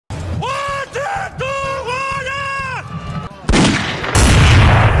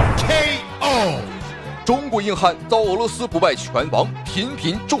中国硬汉遭俄罗斯不败拳王频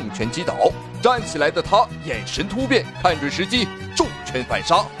频重拳击倒，站起来的他眼神突变，看准时机重拳反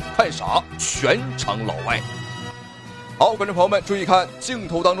杀，看傻全场老外。好，观众朋友们注意看，镜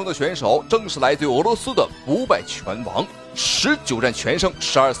头当中的选手正是来自于俄罗斯的不败拳王，19战全胜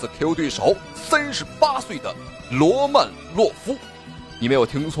，12次 KO 对手，38岁的罗曼洛夫。你没有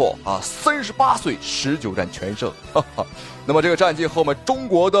听错啊，38岁19战全胜。哈哈。那么这个战绩和我们中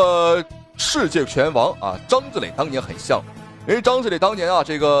国的世界拳王啊张志磊当年很像，因为张志磊当年啊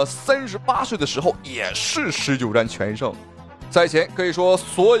这个38岁的时候也是19战全胜。赛前可以说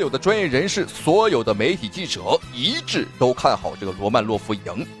所有的专业人士、所有的媒体记者一致都看好这个罗曼洛夫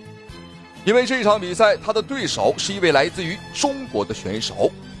赢，因为这场比赛他的对手是一位来自于中国的选手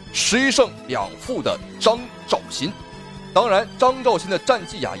，11胜2负的张兆新。当然张兆新的战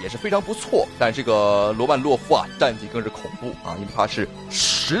绩啊也是非常不错，但这个罗曼洛夫啊战绩更是恐怖啊，因为他是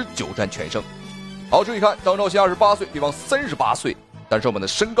19战全胜。好，注意看，张兆新28岁，对方38岁，但是我们的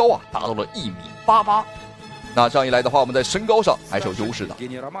身高啊达到了1.88米。那这样一来的话，我们在身高上还是有优势的。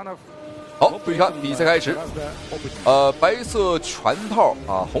好，注意看，比赛开始。白色拳套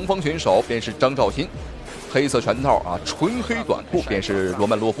啊，红方选手便是张兆新；黑色拳套啊，纯黑短裤便是罗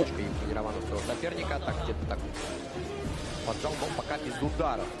曼洛夫。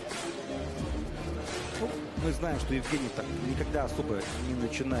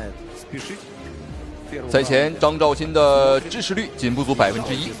赛前张兆新的支持率仅不足1%，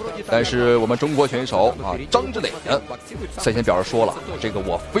但是我们中国选手啊张志磊呢，赛前表示说了，这个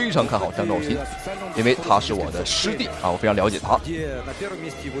我非常看好张兆新，因为他是我的师弟啊，我非常了解他。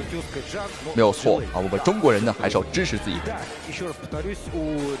没有错啊，我们中国人呢还是要支持自己人。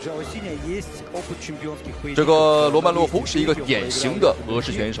这个罗曼洛夫是一个典型的俄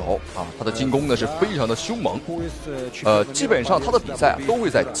式选手啊，他的进攻呢是非常的凶猛，基本上他的比赛都会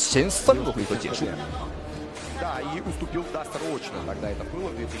在前3个回合结束。Да, и уступил досрочно. Тогда это было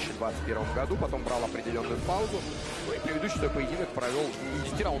в 2021 году. Потом брал определенную паузу. Ну и предыдущий свой поединок провел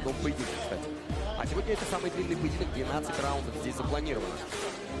 10-раундовый поединок, кстати. А сегодня это самый длинный поединок, 12 раундов здесь запланировано.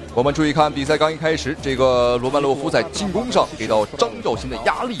 我们注意看，比赛刚一开始，这个罗曼洛夫在进攻上给到张兆新的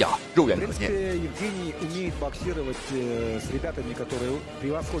压力啊，肉眼可见。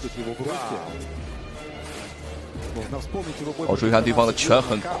好，注意看对方的拳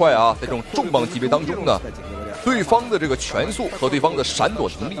很快啊，在这种重磅级别当中呢，对方的这个拳速和对方的闪躲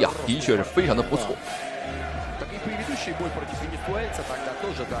能力啊，的确是非常的不错。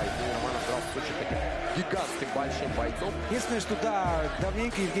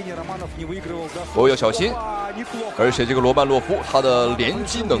要小心，而且这个罗曼洛夫他的连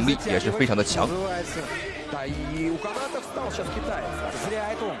击能力也是非常的强。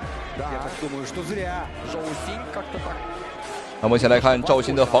那么先来看赵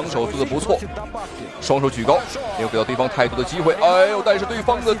鑫的防守做得不错，双手举高，没有给到对方太多的机会。哎呦，但是对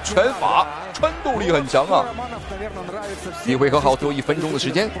方的拳法穿透力很强啊！第一回合好，最后1分钟的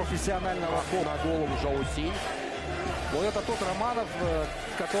时间。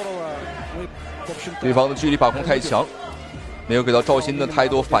对方的距离把控太强，没有给到赵鑫的太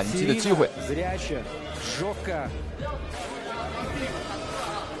多反击的机会。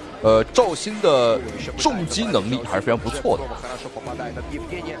赵鑫的重击能力还是非常不错的，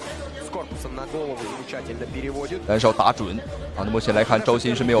但是要打准啊。那么先来看，赵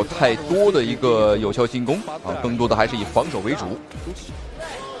鑫是没有太多的一个有效进攻啊，更多的还是以防守为主。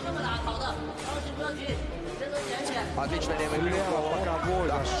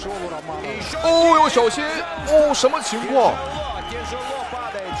哦哟，小心哦，什么情况？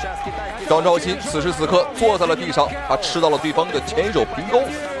张兆鑫此时此刻坐在了地上，他吃到了对方的前手平勾。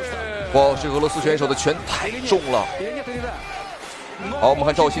哇，这个俄罗斯选手的拳太重了。好，我们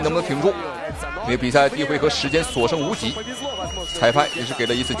看赵鑫能不能挺住，因为比赛第一回合时间所剩无几，裁判也是给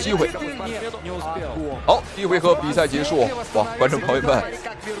了一次机会。好，第一回合比赛结束。哇，观众朋友们，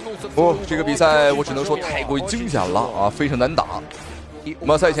这个比赛我只能说太过于惊险了啊，非常难打。那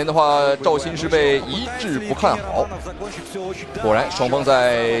么赛前的话，赵鑫是被一致不看好。果然，双方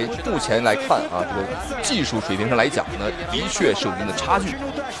在目前来看啊，这个技术水平上来讲呢，的确是有一定的差距。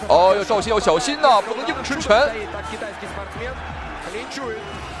哦，要赵鑫要小心呐，不能硬吃拳。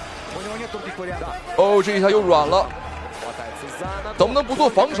哦，这一下又软了，能不能不做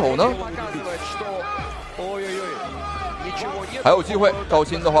防守呢？还有机会，赵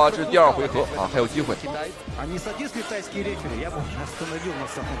鑫的话这是第2回合啊，还有机会。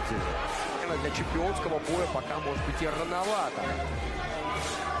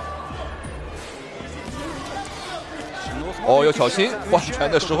哦，要小心，换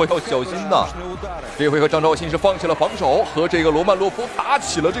拳的时候要小心呐。这回合张兆鑫是放弃了防守，和这个罗曼洛夫打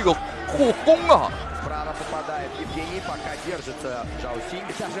起了这个互攻啊。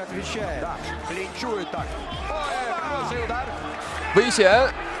危险，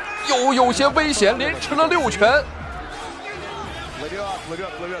又有些危险，连吃了6拳。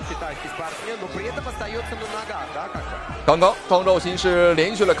刚刚张兆新是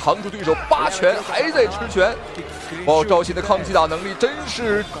连续了扛住对手8拳，还在吃拳。哇，赵鑫的抗击打能力真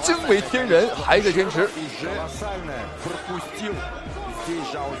是惊为天人，还在坚持。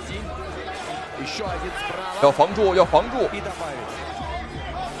要防住，要防住。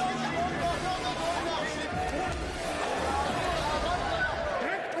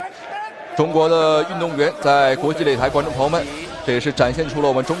中国的运动员在国际擂台，观众朋友们，这也是展现出了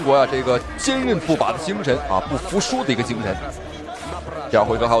我们中国呀这个坚韧不拔的精神啊，不服输的一个精神。第二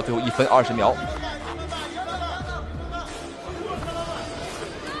回合还有最后1分20秒。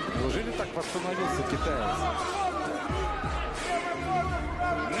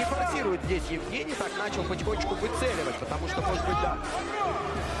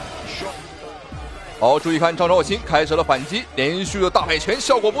好，注意看张兆新开始了反击，连续的大摆拳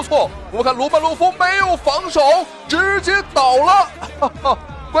效果不错。我们看罗曼洛夫没有防守，直接倒了。哈哈，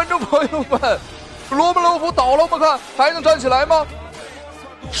观众朋友们，罗曼洛夫倒了，我们看还能站起来吗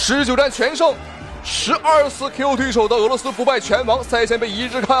？19战全胜，12次 KO 对手的俄罗斯不败拳王，赛前被一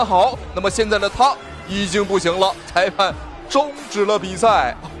致看好。那么现在的他已经不行了，裁判终止了比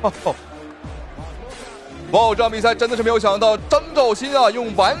赛。哇，这场比赛真的是没有想到，张兆新啊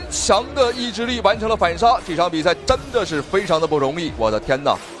用顽强的意志力完成了反杀。这场比赛真的是非常的不容易，我的天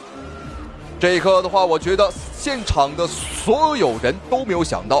哪！这一刻的话，我觉得现场的所有人都没有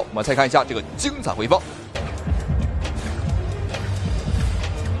想到。我们再看一下这个精彩回放。